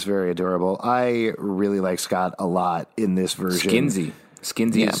 He is very adorable. I really like Scott a lot in this version.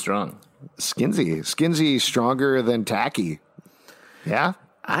 Skinsy is strong. Skinsy stronger than Tacky. Yeah?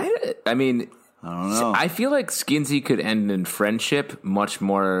 I mean, I don't know. I feel like Skinsy could end in friendship much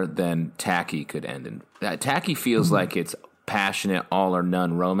more than Tacky could end in. Tacky feels like it's passionate, all or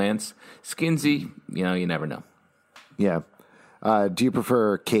none romance. Skinsy, you never know. Yeah. Do you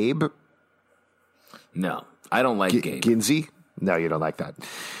prefer Cabe? No, I don't like Gabe. Kinsey? No, you don't like that.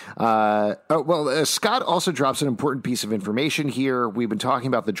 Scott also drops an important piece of information here. We've been talking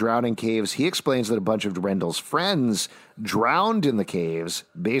about the drowning caves. He explains that a bunch of Rendell's friends drowned in the caves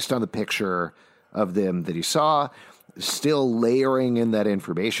based on the picture of them that he saw, still layering in that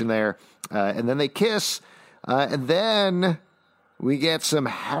information there. And then they kiss. And then We get some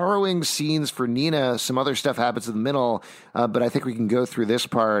harrowing scenes for Nina. Some other stuff happens in the middle, but I think we can go through this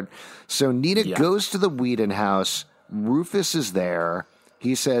part. So Nina goes to the Whedon house. Rufus is there.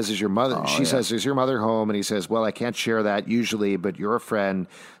 He says, "Is your mother?" She says, "Is your mother home?" And he says, "Well, I can't share that usually, but you're a friend,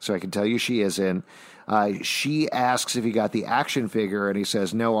 so I can tell you she isn't." She asks if he got the action figure, and he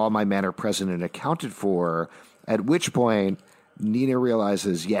says, "No, all my men are present and accounted for." At which point, Nina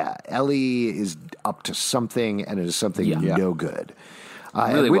realizes, Ellie is up to something, and it is something no good.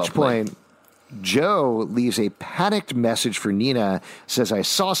 Really at which point, Joe leaves a panicked message for Nina, says, "I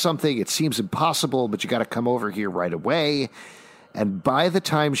saw something. It seems impossible, but you got to come over here right away." And by the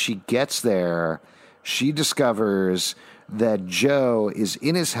time she gets there, she discovers that Joe is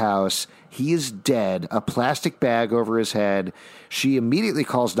in his house. He is dead, a plastic bag over his head. She immediately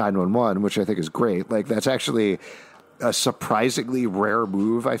calls 911, which I think is great. Like, that's actually a surprisingly rare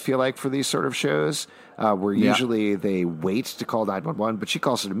move, I feel like, for these sort of shows, where usually they wait to call 911. But she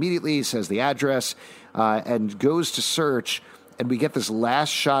calls it immediately, says the address, and goes to search. And we get this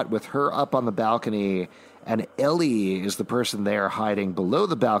last shot with her up on the balcony, and Ellie is the person there hiding below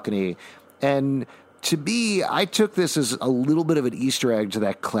the balcony. And to me, I took this as a little bit of an Easter egg to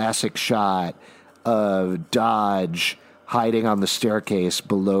that classic shot of Dodge hiding on the staircase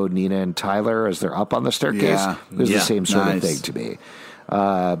below Nina and Tyler as they're up on the staircase. Yeah. It was the same sort of thing to me.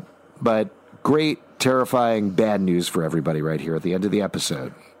 But great, terrifying, bad news for everybody right here at the end of the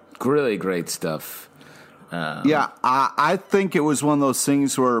episode. Really great stuff. I think it was one of those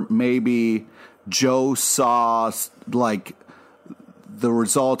things where maybe Joe saw, like, the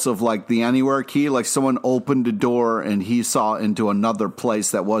results of, like, the Anywhere key. Like, someone opened a door and he saw into another place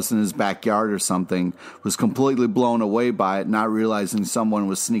that wasn't his backyard or something, was completely blown away by it, not realizing someone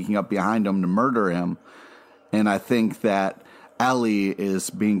was sneaking up behind him to murder him. And I think that Ellie is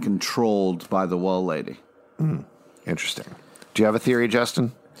being controlled by the well lady. Interesting. Do you have a theory,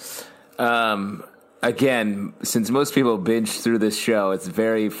 Justin? Again, since most people binge through this show, it's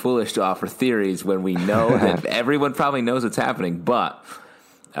very foolish to offer theories when we know that everyone probably knows what's happening. But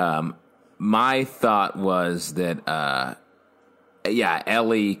my thought was that,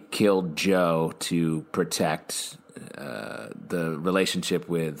 Ellie killed Joe to protect the relationship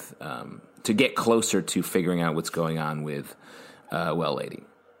with, to get closer to figuring out what's going on with Well Lady.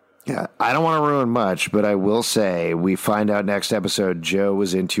 Yeah, I don't want to ruin much, but I will say we find out next episode Joe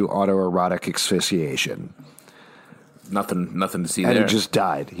was into autoerotic asphyxiation. Nothing to see and there. And he just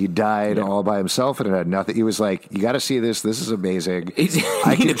died. He died all by himself, and it had nothing. He was like, "You got to see this. This is amazing.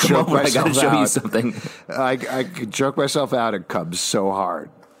 I can choke myself out. Show you something. I could choke myself out and come so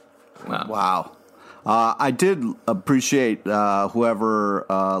hard." Wow. I did appreciate whoever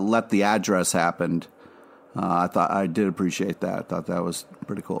let the address happen. I did appreciate that. I thought that was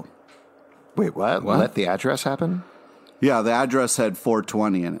pretty cool. Wait, what? Let the address happen? Yeah, the address had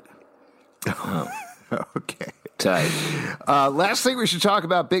 420 in it. Oh. Okay. Tight. Last thing we should talk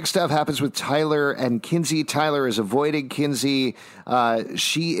about, big stuff happens with Tyler and Kinsey. Tyler is avoiding Kinsey.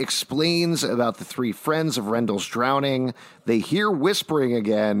 She explains about the three friends of Rendell's drowning. They hear whispering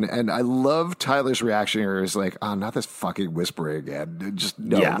again, and I love Tyler's reaction here. Is like, "Oh, not this fucking whispering again. Just,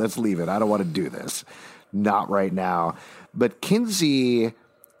 no, let's leave it. I don't want to do this. Not right now." But Kinsey,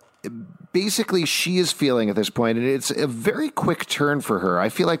 basically, she is feeling at this point, and it's a very quick turn for her. I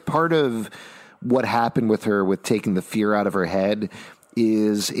feel like part of what happened with her with taking the fear out of her head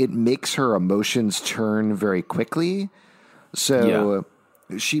is it makes her emotions turn very quickly. So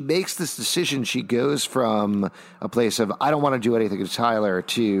she makes this decision. She goes from a place of, "I don't want to do anything to Tyler,"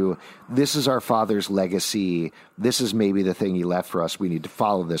 to, "This is our father's legacy. This is maybe the thing he left for us. We need to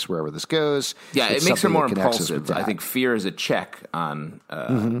follow this wherever this goes." Yeah, it makes her more impulsive. I think fear is a check on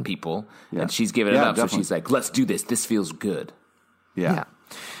people, and she's given it up. Definitely. So she's like, "Let's do this. This feels good." Yeah.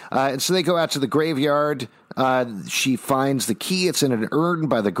 And so they go out to the graveyard. She finds the key. It's in an urn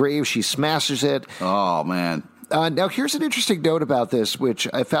by the grave. She smashes it. Oh, man. Now, here's an interesting note about this, which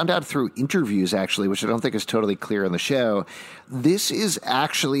I found out through interviews, actually, which I don't think is totally clear on the show. This is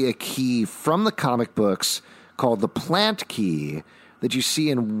actually a key from the comic books called the Plant Key that you see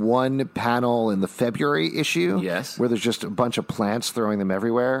in one panel in the February issue. Yes. Where there's just a bunch of plants throwing them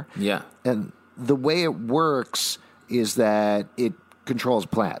everywhere. Yeah. And the way it works is that it controls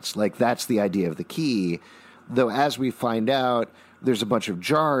plants. Like, that's the idea of the key. Though, as we find out, there's a bunch of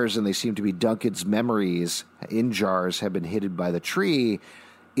jars, and they seem to be Duncan's memories in jars have been hidden by the tree.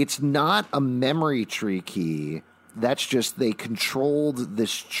 It's not a memory tree key. That's just they controlled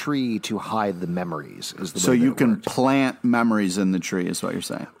this tree to hide the memories. Is the so way you can worked. plant memories in the tree, is what you're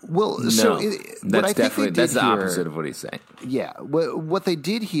saying? Well, no, so that's definitely that's the opposite of what he's saying. Yeah, what they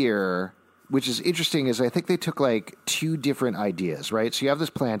did here which is interesting, is I think they took like two different ideas, right? So you have this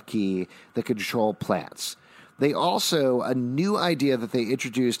plant key that control plants. They also, a new idea that they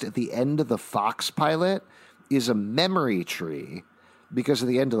introduced at the end of the Fox pilot is a memory tree. Because at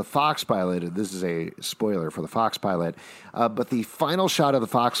the end of the Fox pilot, this is a spoiler for the Fox pilot, but the final shot of the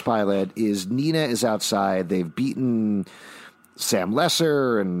Fox pilot is Nina is outside. They've beaten Sam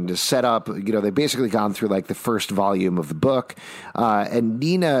Lesser and set up, they've basically gone through like the first volume of the book. And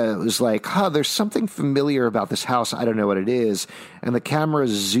Nina was like, there's something familiar about this house. I don't know what it is. And the camera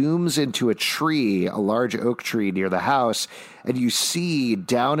zooms into a tree, a large oak tree near the house. And you see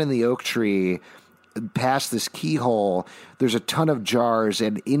down in the oak tree, past this keyhole, there's a ton of jars,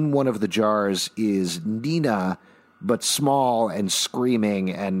 and in one of the jars is Nina, but small and screaming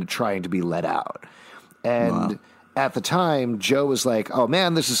and trying to be let out. And at the time, Joe was like, oh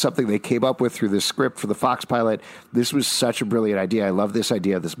man, this is something they came up with through this script for the Fox pilot. This was such a brilliant idea. I love this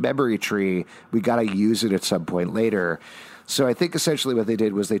idea of this memory tree. We got to use it at some point later. So I think essentially what they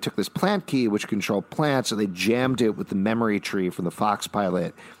did was they took this plant key, which controlled plants, and they jammed it with the memory tree from the Fox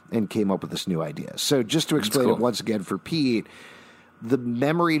pilot and came up with this new idea. So just to explain it once again for Pete, the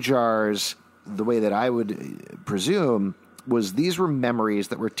memory jars, the way that I would presume, was these were memories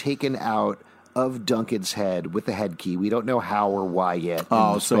that were taken out of Duncan's head with the head key. We don't know how or why yet.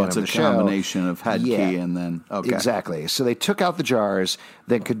 Oh, so it's a combination of head key and then... Okay. Exactly. So they took out the jars,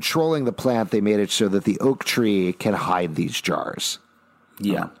 then controlling the plant, they made it so that the oak tree can hide these jars.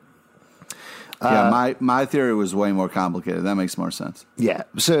 Yeah. My theory was way more complicated. That makes more sense. Yeah,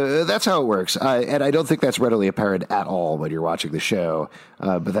 so that's how it works. And I don't think that's readily apparent at all when you're watching the show,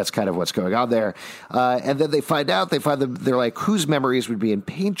 but that's kind of what's going on there. And then they find them, they're like, whose memories would be in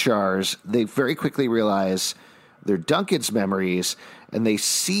paint jars? They very quickly realize they're Duncan's memories, and they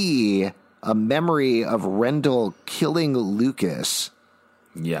see a memory of Rendell killing Lucas.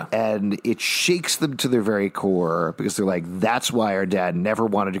 Yeah. And it shakes them to their very core because they're like, that's why our dad never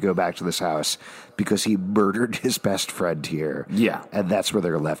wanted to go back to this house, because he murdered his best friend here. Yeah. And that's where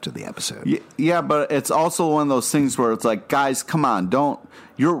they're left in the episode. Yeah, but it's also one of those things where it's like, guys, come on,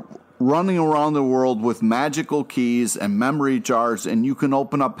 you're running around the world with magical keys and memory jars, and you can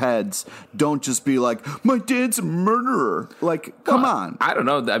open up heads. Don't just be like, my dad's a murderer. Like, come on. I don't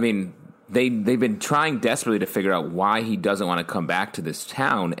know. I mean... They've been trying desperately to figure out why he doesn't want to come back to this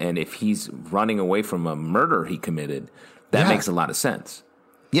town, and if he's running away from a murder he committed, that makes a lot of sense.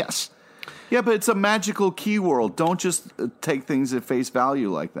 Yes. Yeah, but it's a magical key world. Don't just take things at face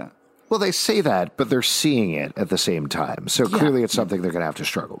value like that. Well, they say that, but they're seeing it at the same time. So clearly it's something they're going to have to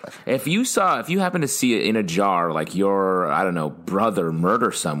struggle with. If you happen to see it in a jar, like your, brother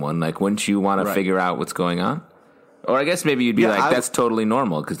murder someone, like, wouldn't you want to figure out what's going on? Or I guess maybe you'd be that's totally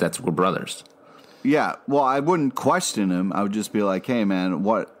normal because we're brothers. Yeah, well, I wouldn't question him. I would just be like, hey, man,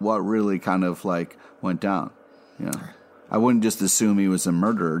 what really kind of like went down? I wouldn't just assume he was a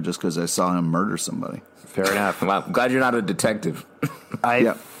murderer just because I saw him murder somebody. Fair enough. Well, I'm glad you're not a detective.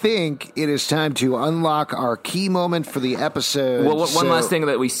 I think it is time to unlock our key moment for the episode. Well, one last thing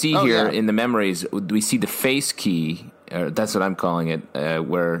that we see in the memories, we see the face key. That's what I'm calling it,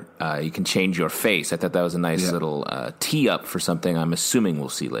 where you can change your face. I thought that was a nice little tee up for something I'm assuming we'll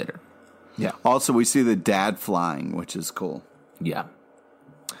see later. Yeah. Also, we see the dad flying, which is cool. Yeah.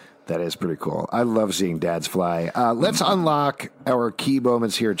 That is pretty cool. I love seeing dads fly. Let's unlock our key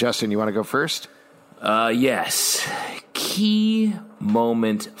moments here. Justin, you want to go first? Yes. Key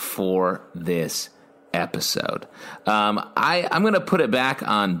moment for this episode. I'm going to put it back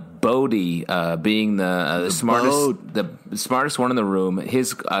on Bodhi being the smartest one in the room.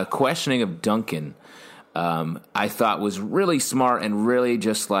 His questioning of Duncan, I thought was really smart and really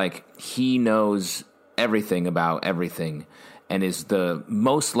just like he knows everything about everything and is the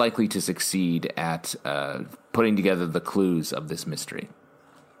most likely to succeed at putting together the clues of this mystery.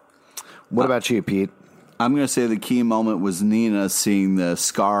 What about you, Pete? I'm going to say the key moment was Nina seeing the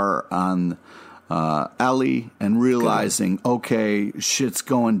scar on Ellie and realizing, okay, shit's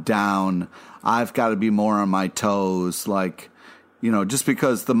going down. I've got to be more on my toes. Like, just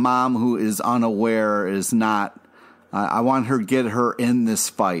because the mom who is unaware is not, I want her to get her in this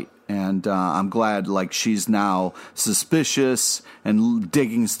fight. And I'm glad, like, she's now suspicious and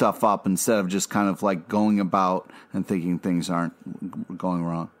digging stuff up instead of just kind of like going about and thinking things aren't going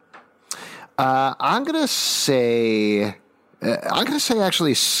wrong. I'm gonna say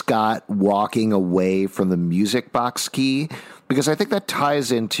actually Scott walking away from the music box key, because I think that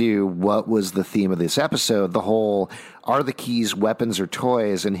ties into what was the theme of this episode, the whole are the keys weapons or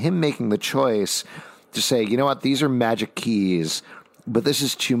toys, and him making the choice to say, you know what, these are magic keys. but this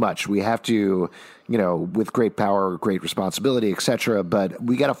is too much. We have to, with great power, great responsibility, etc. But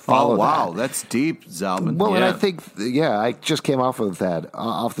we got to follow. Oh, wow, that. That's deep, Zalman. Well, and I think, I just came off of that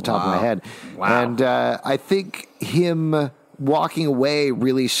off the top of my head, and I think him walking away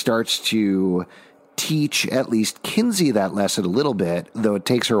really starts to teach at least Kinsey that lesson a little bit, though it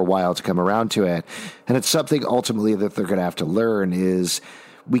takes her a while to come around to it. And it's something ultimately that they're going to have to learn is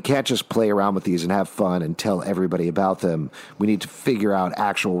we can't just play around with these and have fun and tell everybody about them. We need to figure out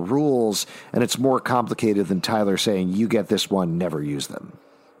actual rules, and it's more complicated than Tyler saying, you get this one, never use them.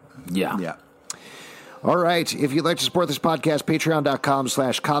 Yeah. All right. If you'd like to support this podcast,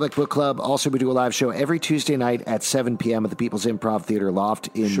 patreon.com/Comic Book Club. Also, we do a live show every Tuesday night at 7 p.m. at the People's Improv Theater Loft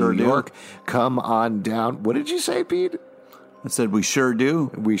in New York. Come on down. What did you say, Pete? I said we sure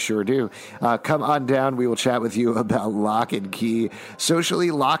do. We sure do. Come on down. We will chat with you about Lock and Key. Socially,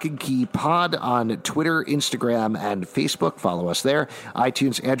 Lock and Key Pod on Twitter, Instagram, and Facebook. Follow us there.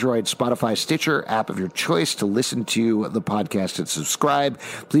 iTunes, Android, Spotify, Stitcher, app of your choice to listen to the podcast and subscribe.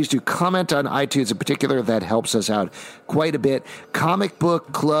 Please do comment on iTunes in particular. That helps us out quite a bit.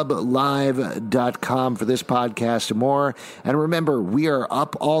 comicbookclublive.com for this podcast and more. And remember, we are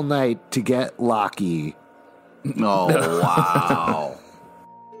up all night to get Locky. Oh, wow.